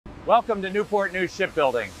Welcome to Newport News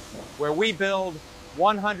Shipbuilding, where we build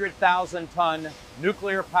 100,000-ton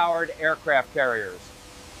nuclear-powered aircraft carriers.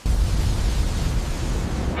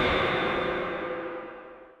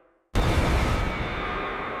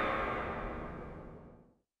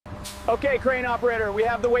 Okay, crane operator, we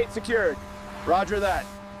have the weight secured. Roger that.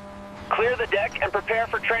 Clear the deck and prepare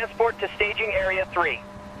for transport to staging area 3.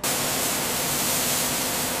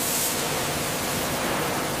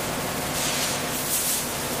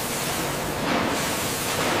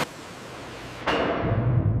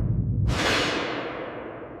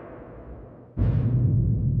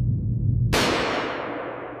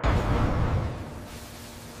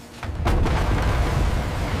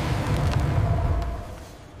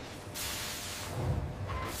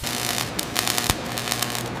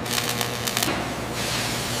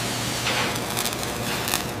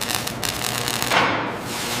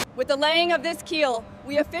 With the laying of this keel,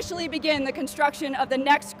 we officially begin the construction of the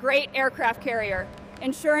next great aircraft carrier,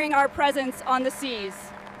 ensuring our presence on the seas.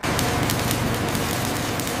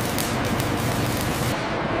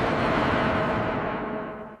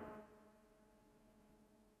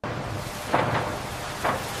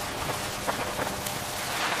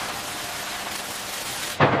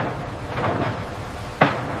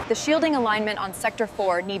 The shielding alignment on Sector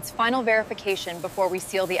 4 needs final verification before we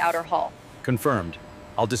seal the outer hull. Confirmed.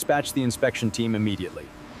 I'll dispatch the inspection team immediately.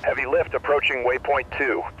 Heavy lift approaching waypoint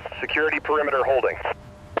 2. Security perimeter holding.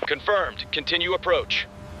 Confirmed. Continue approach.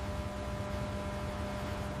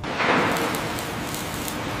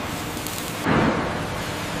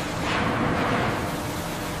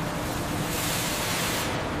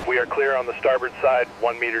 We are clear on the starboard side,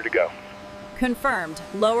 1 meter to go. Confirmed.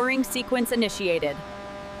 Lowering sequence initiated.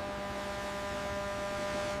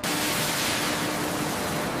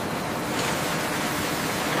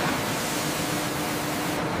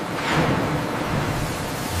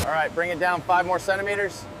 All right, bring it down 5 more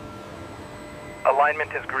centimeters.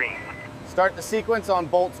 Alignment is green. Start the sequence on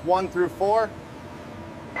bolts 1 through 4.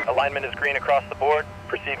 Alignment is green across the board.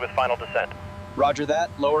 Proceed with final descent. Roger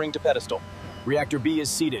that. Lowering to pedestal. Reactor B is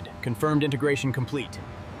seated. Confirmed integration complete.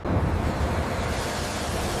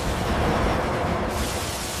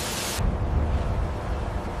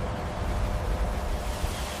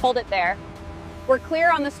 Hold it there. We're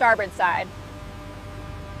clear on the starboard side.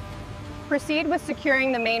 Proceed with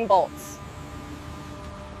securing the main bolts.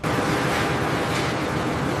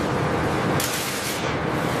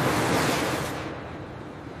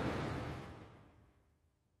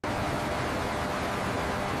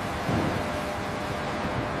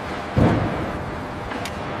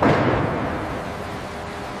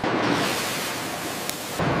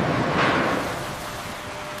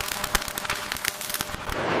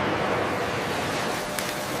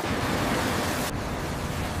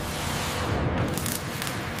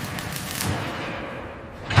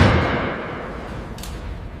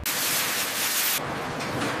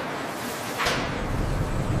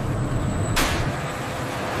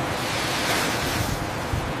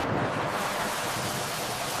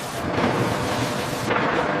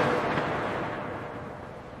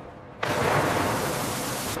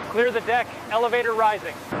 Clear the deck, elevator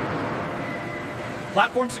rising.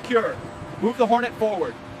 Platform secure. Move the Hornet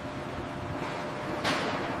forward.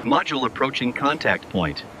 Module approaching contact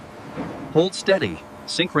point. Hold steady.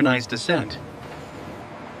 Synchronize descent.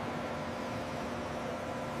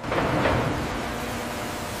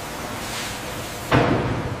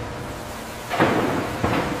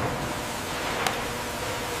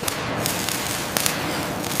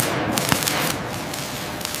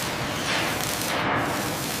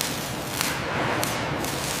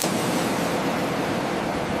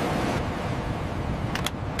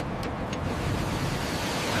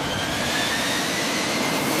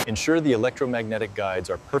 Ensure the electromagnetic guides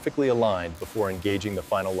are perfectly aligned before engaging the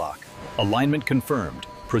final lock. Alignment confirmed.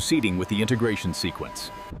 Proceeding with the integration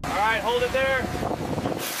sequence. All right, hold it there.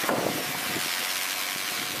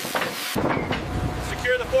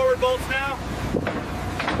 Secure the forward bolts now.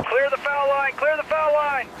 Clear the foul line, clear the foul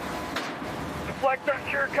line.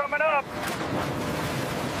 Deflector coming up.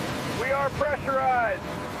 We are pressurized.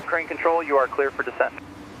 Crane control, you are clear for descent.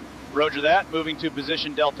 Roger that, moving to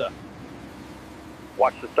position Delta.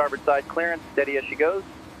 Watch the starboard side clearance, steady as she goes.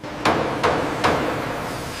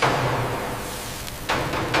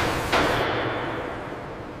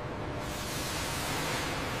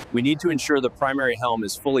 We need to ensure the primary helm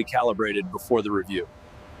is fully calibrated before the review.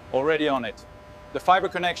 Already on it. The fiber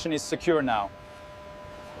connection is secure now.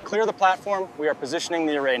 Clear the platform. We are positioning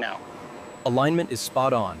the array now. Alignment is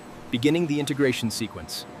spot on. Beginning the integration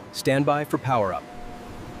sequence. Stand by for power up.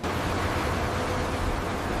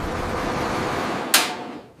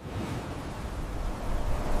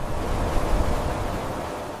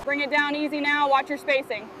 Bring it down easy now, watch your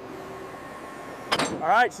spacing. All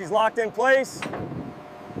right, she's locked in place.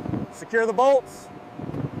 Secure the bolts.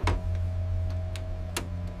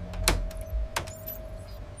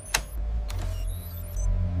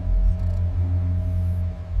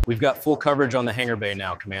 We've got full coverage on the hangar bay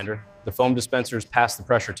now, Commander. The foam dispensers passed the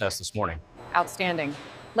pressure test this morning. Outstanding.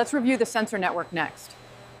 Let's review the sensor network next.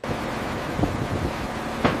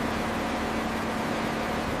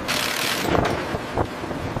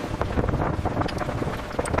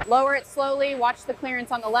 Lower it slowly, watch the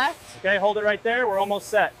clearance on the left. Okay, hold it right there. We're almost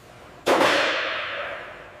set.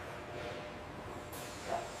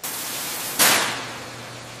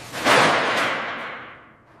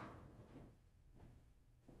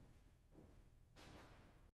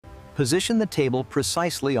 Position the table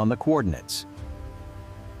precisely on the coordinates.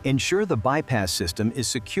 Ensure the bypass system is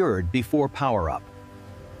secured before power-up.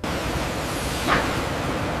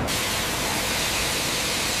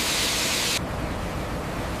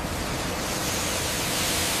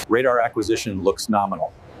 Radar acquisition looks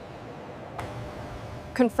nominal.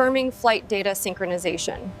 Confirming flight data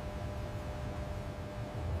synchronization.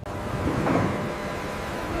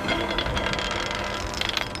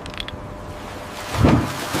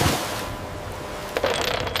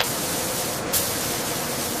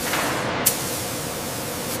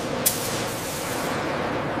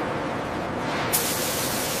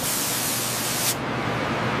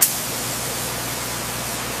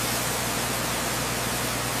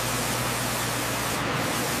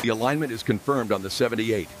 The alignment is confirmed on the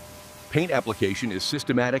 78. Paint application is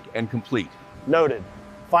systematic and complete. Noted.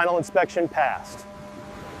 Final inspection passed.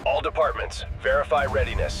 All departments, verify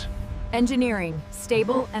readiness. Engineering,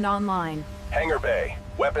 stable and online. Hangar bay,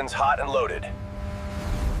 weapons hot and loaded.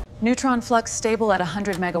 Neutron flux stable at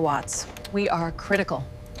 100 megawatts. We are critical.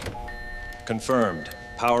 Confirmed.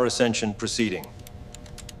 Power ascension proceeding.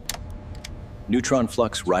 Neutron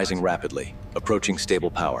flux rising rapidly, approaching stable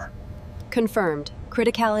power. Confirmed.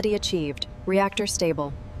 Criticality achieved. Reactor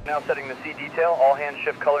stable. Now setting the C detail, all hands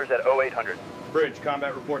shift colors at 0800. Bridge,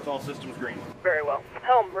 combat reports all systems green. Very well.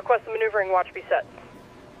 Helm, request the maneuvering watch be set.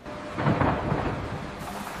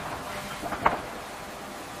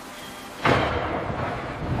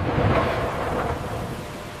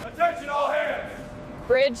 Attention all hands!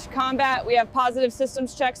 Bridge, combat, we have positive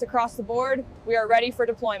systems checks across the board. We are ready for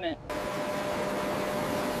deployment.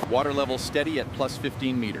 Water level steady at plus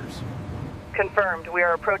 15 meters. Confirmed. We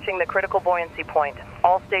are approaching the critical buoyancy point.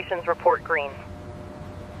 All stations report green.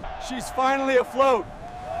 She's finally afloat.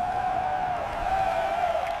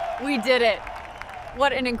 We did it.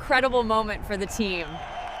 What an incredible moment for the team.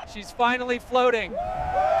 She's finally floating.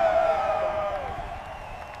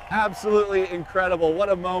 Absolutely incredible. What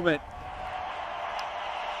a moment.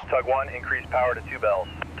 Tug 1, increase power to 2 bells.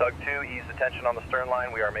 Tug 2, ease the tension on the stern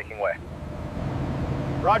line. We are making way.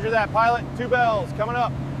 Roger that, pilot. 2 bells, coming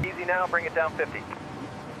up. Easy now, bring it down 50.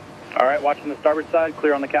 All right, watching the starboard side,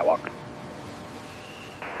 clear on the catwalk.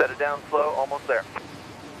 Set it down slow, almost there.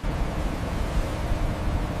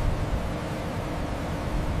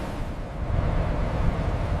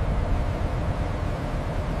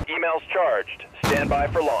 Emails charged. Stand by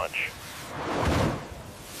for launch.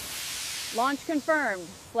 Launch confirmed.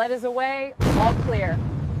 Sled is away, all clear.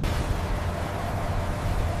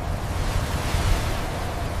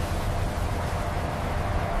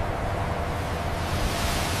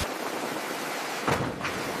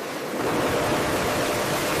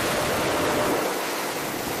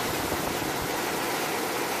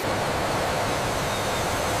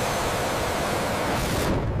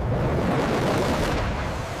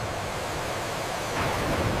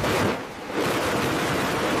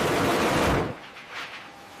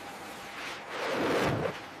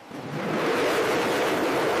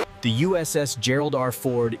 The USS Gerald R.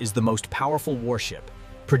 Ford is the most powerful warship,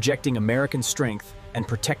 projecting American strength and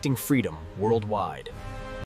protecting freedom worldwide.